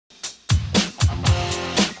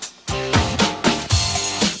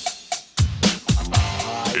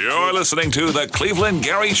You're listening to The Cleveland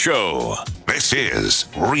Gary Show. This is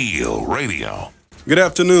Real Radio. Good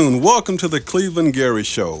afternoon. Welcome to The Cleveland Gary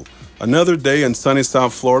Show. Another day in sunny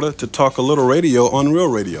South Florida to talk a little radio on Real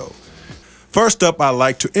Radio. First up, I'd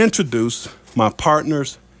like to introduce my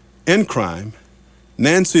partners in crime,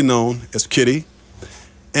 Nancy, known as Kitty,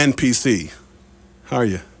 and PC. How are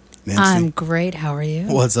you, Nancy? I'm great. How are you?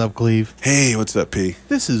 What's up, Cleve? Hey, what's up, P?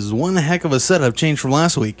 This is one heck of a setup change from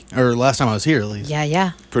last week, or last time I was here, at least.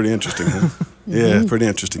 Yeah. Pretty interesting, huh? Yeah, pretty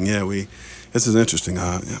interesting. Yeah, this is interesting.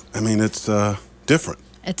 I mean, it's different.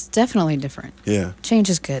 It's definitely different. Yeah. Change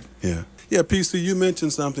is good. Yeah. Yeah, PC, you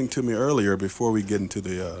mentioned something to me earlier before we get into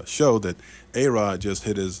the show that A-Rod just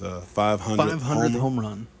hit his 500th home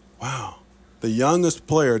run. Wow. The youngest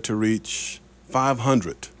player to reach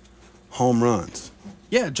 500 home runs.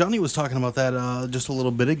 Yeah, Johnny was talking about that just a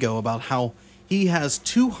little bit ago, about how he has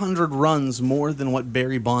 200 runs more than what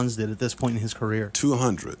Barry Bonds did at this point in his career.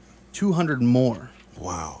 200. 200 more.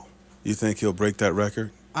 Wow. You think he'll break that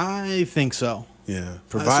record? I think so. Yeah.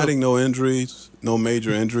 Providing no injuries, no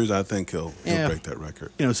major injuries, I think he'll break that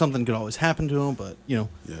record. You know, something could always happen to him, but, Yeah.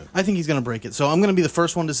 I think he's going to break it. So I'm going to be the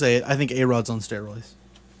first one to say it. I think A-Rod's on steroids.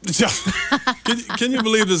 Can you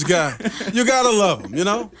believe this guy? You got to love him, you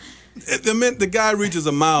know? The minute the guy reaches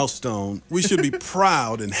a milestone, we should be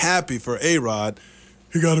proud and happy for A-Rod.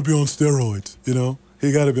 He got to be on steroids, you know?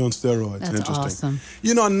 He got to be on steroids. That's Interesting. awesome.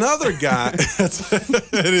 You know, another guy,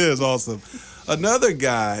 it is awesome. Another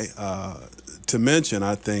guy to mention,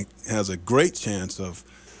 I think, has a great chance of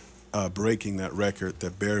breaking that record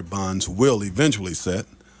that Barry Bonds will eventually set,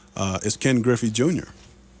 is Ken Griffey Jr.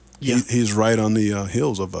 Yeah. He's right on the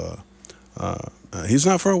heels of, he's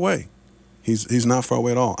not far away. He's not far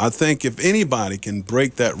away at all. I think if anybody can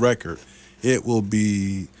break that record, it will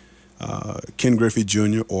be Ken Griffey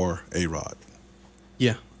Jr. or A-Rod.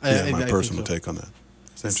 Yeah. My I personal think so. take on that.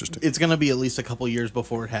 It's interesting. It's going to be at least a couple years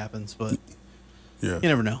before it happens, but Yeah. you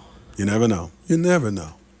never know. You never know. You never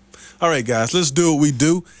know. All right, guys, let's do what we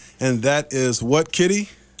do, and that is what, Kitty?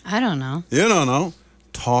 I don't know. You don't know.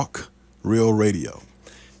 Talk Real Radio.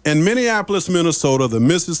 In Minneapolis, Minnesota, the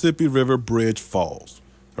Mississippi River Bridge falls.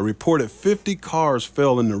 A reported 50 cars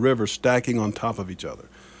fell in the river, stacking on top of each other.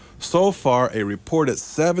 So far, a reported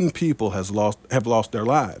 7 people have lost their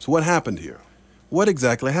lives. What happened here? What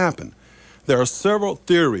exactly happened? There are several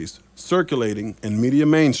theories circulating in media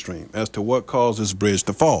mainstream as to what caused this bridge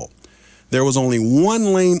to fall. There was only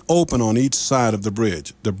one lane open on each side of the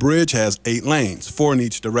bridge. The bridge has 8 lanes, 4 in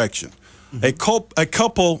each direction. A couple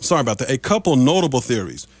notable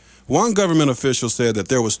theories. One government official said that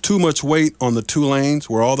there was too much weight on the 2 lanes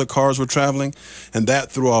where all the cars were traveling, and that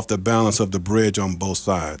threw off the balance of the bridge on both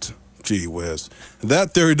sides. Gee whiz.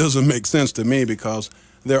 That theory doesn't make sense to me because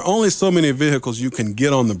there are only so many vehicles you can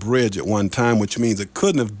get on the bridge at one time, which means it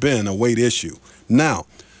couldn't have been a weight issue. Now,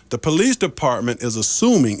 the police department is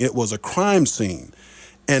assuming it was a crime scene,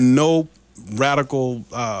 and no radical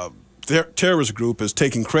terrorist group is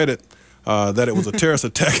taking credit that it was a terrorist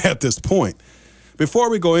attack at this point.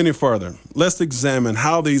 Before we go any further, let's examine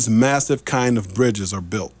how these massive kind of bridges are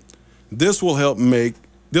built. This will help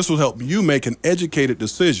you make an educated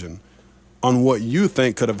decision on what you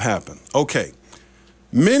think could have happened. Okay.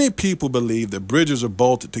 Many people believe that bridges are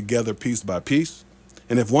bolted together piece by piece,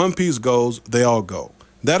 and if one piece goes, they all go.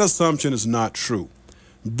 That assumption is not true.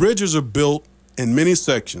 Bridges are built in many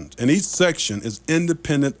sections, and each section is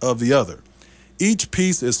independent of the other. Each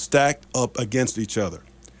piece is stacked up against each other.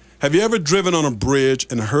 Have you ever driven on a bridge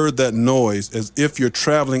and heard that noise as if you're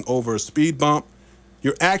traveling over a speed bump?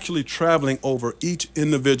 You're actually traveling over each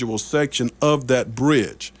individual section of that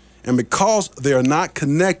bridge, and because they are not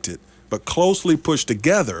connected, but closely pushed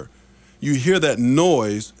together, you hear that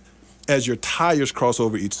noise as your tires cross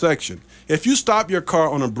over each section. If you stop your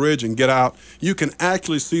car on a bridge and get out, you can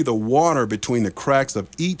actually see the water between the cracks of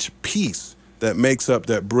each piece that makes up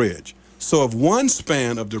that bridge. So if one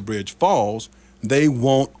span of the bridge falls, they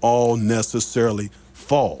won't all necessarily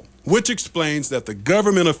fall, which explains that the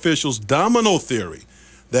government officials' domino theory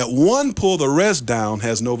that one pull the rest down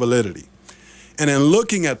has no validity. And in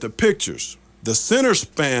looking at the pictures, the center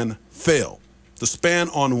span fell. The span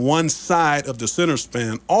on one side of the center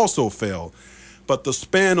span also fell, but the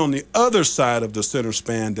span on the other side of the center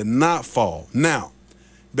span did not fall. Now,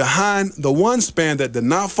 behind the one span that did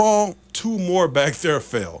not fall, 2 more back there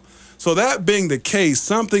fell. So that being the case,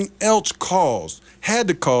 something else had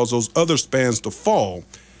to cause those other spans to fall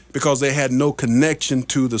because they had no connection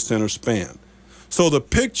to the center span. So the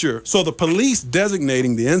police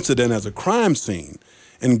designating the incident as a crime scene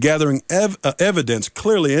and gathering evidence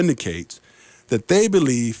clearly indicates that they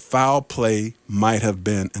believe foul play might have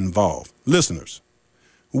been involved. Listeners,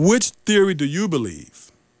 Which theory do you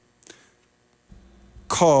believe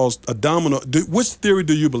caused a domino? Which theory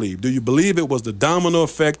do you believe? Do you believe it was the domino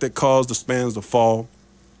effect that caused the spans to fall?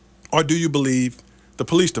 Or do you believe the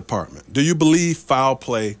police department? Do you believe foul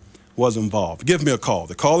play was involved? Give me a call.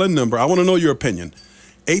 The call-in number, I want to know your opinion,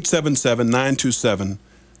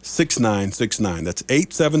 877-927-6969. That's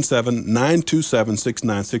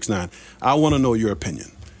 877-927-6969. I want to know your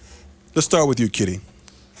opinion. Let's start with you, Kitty.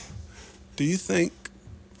 Do you think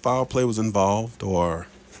foul play was involved, or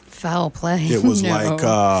Foul play. it was No. like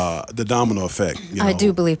the domino effect? I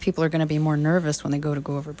do believe people are going to be more nervous when they go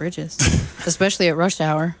over bridges, especially at rush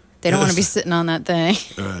hour. They don't want to be sitting on that thing.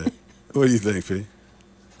 All right. What do you think, P?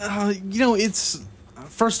 It's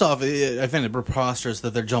first off, I find it preposterous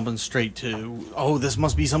that they're jumping straight to, oh, this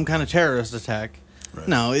must be some kind of terrorist attack. Right.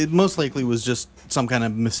 No, it most likely was just some kind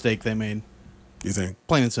of mistake they made. You think?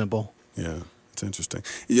 Plain and simple. Yeah, it's interesting.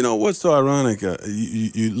 You know what's so ironic?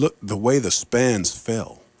 You look the way the spans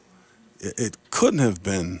fell. It couldn't have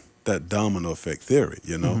been that domino effect theory.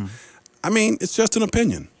 You know, I mean, it's just an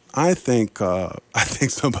opinion. I think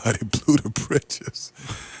somebody blew the bridges,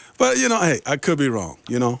 but hey, I could be wrong.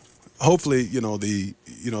 Hopefully,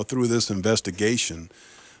 through this investigation,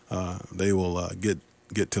 they will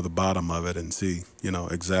get to the bottom of it and see,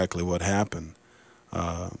 exactly what happened.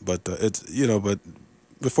 But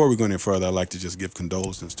before we go any further, I'd like to just give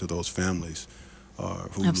condolences to those families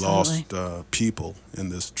who Absolutely. lost people in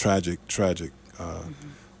this tragic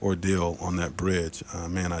ordeal on that bridge.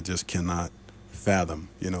 Man, I just cannot fathom,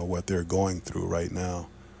 what they're going through right now.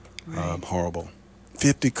 Right. Horrible.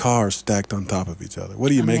 50 cars stacked on top of each other. What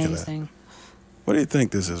do you make of that? Amazing. What do you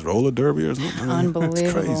think? This is roller derby or something? Unbelievable.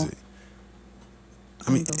 It's crazy.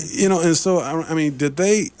 I mean, and so,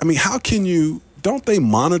 how can you, don't they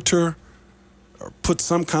monitor or put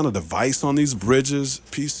some kind of device on these bridges,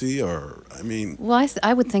 PC, or, Well,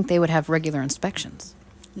 I would think they would have regular inspections.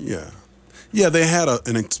 Yeah. Yeah, they had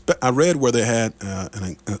I read where they had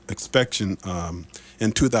an inspection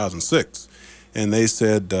in 2006, and they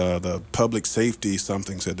said the public safety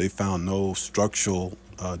something said they found no structural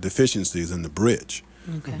deficiencies in the bridge.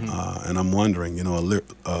 Okay. And I'm wondering,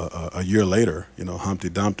 a year later, Humpty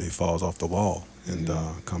Dumpty falls off the wall and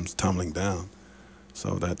comes tumbling down.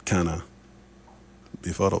 So that kind of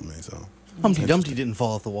befuddled me. So Humpty Dumpty didn't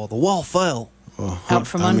fall off the wall. The wall fell. well, Out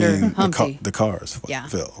from under the Humpty. the cars Yeah.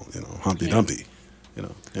 fell. Humpty Yeah. Dumpty. Well,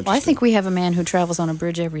 I interesting. think we have a man who travels on a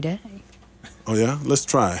bridge every day. Oh yeah, let's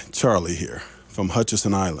try Charlie here from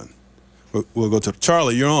Hutchinson Island. We'll go to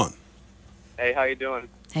Charlie. You're on. Hey, how you doing?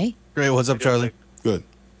 Hey. Great. What's up, Charlie? Good.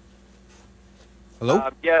 Hello?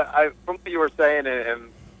 From what you were saying, and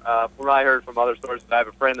from what I heard from other sources, I have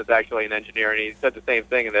a friend that's actually an engineer, and he said the same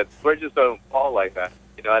thing, and that bridges don't fall like that.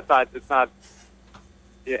 It's not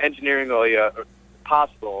engineeringly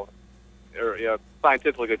possible, or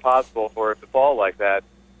scientifically possible for it to fall like that.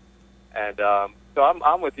 And so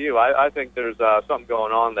I'm with you. I think there's something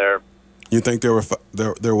going on there. You think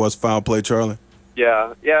there was foul play, Charlie?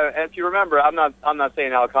 Yeah. And if you remember, I'm not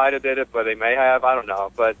saying Al Qaeda did it, but they may have. I don't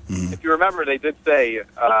know. But if you remember, they did say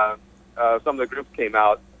some of the groups came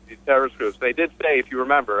out, these terrorist groups. They did say, if you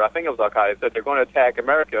remember, I think it was Al Qaeda, said they're going to attack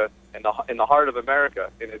America in the heart of America,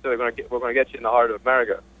 and they said we're going to get you in the heart of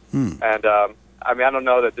America. And I don't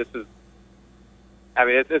know that this is.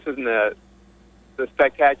 This isn't the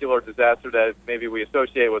spectacular disaster that maybe we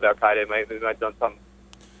associate with Al Qaeda. They might have done something.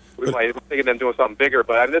 We might think of them doing something bigger,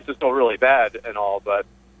 but this is still really bad and all. But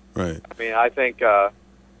right. I think I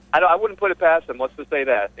wouldn't put it past them. Let's just say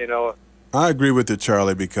that. I agree with you,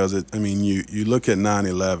 Charlie, because you look at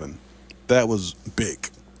 9/11, that was big,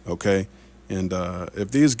 okay? And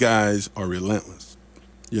if these guys are relentless,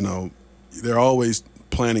 they're always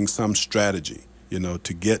planning some strategy,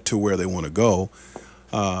 to get to where they want to go.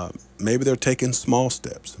 Maybe they're taking small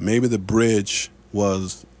steps. Maybe the bridge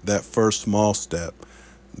was that first small step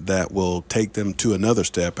that will take them to another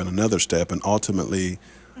step, and ultimately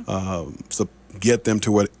get them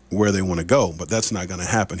to where they want to go. But that's not going to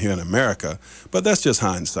happen here in America. But that's just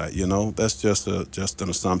hindsight, That's just an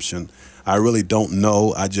assumption. I really don't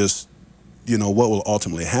know. I just, what will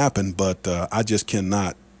ultimately happen. But I just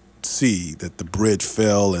cannot see that the bridge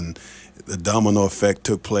fell and the domino effect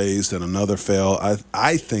took place and another fell.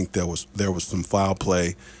 I think there was some foul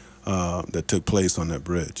play that took place on that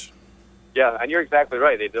bridge. Yeah, and you're exactly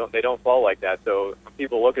right. They don't fall like that. So when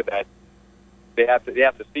people look at that, they have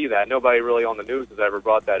to see that. Nobody really on the news has ever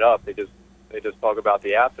brought that up. They just talk about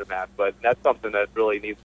the aftermath. But that's something that really needs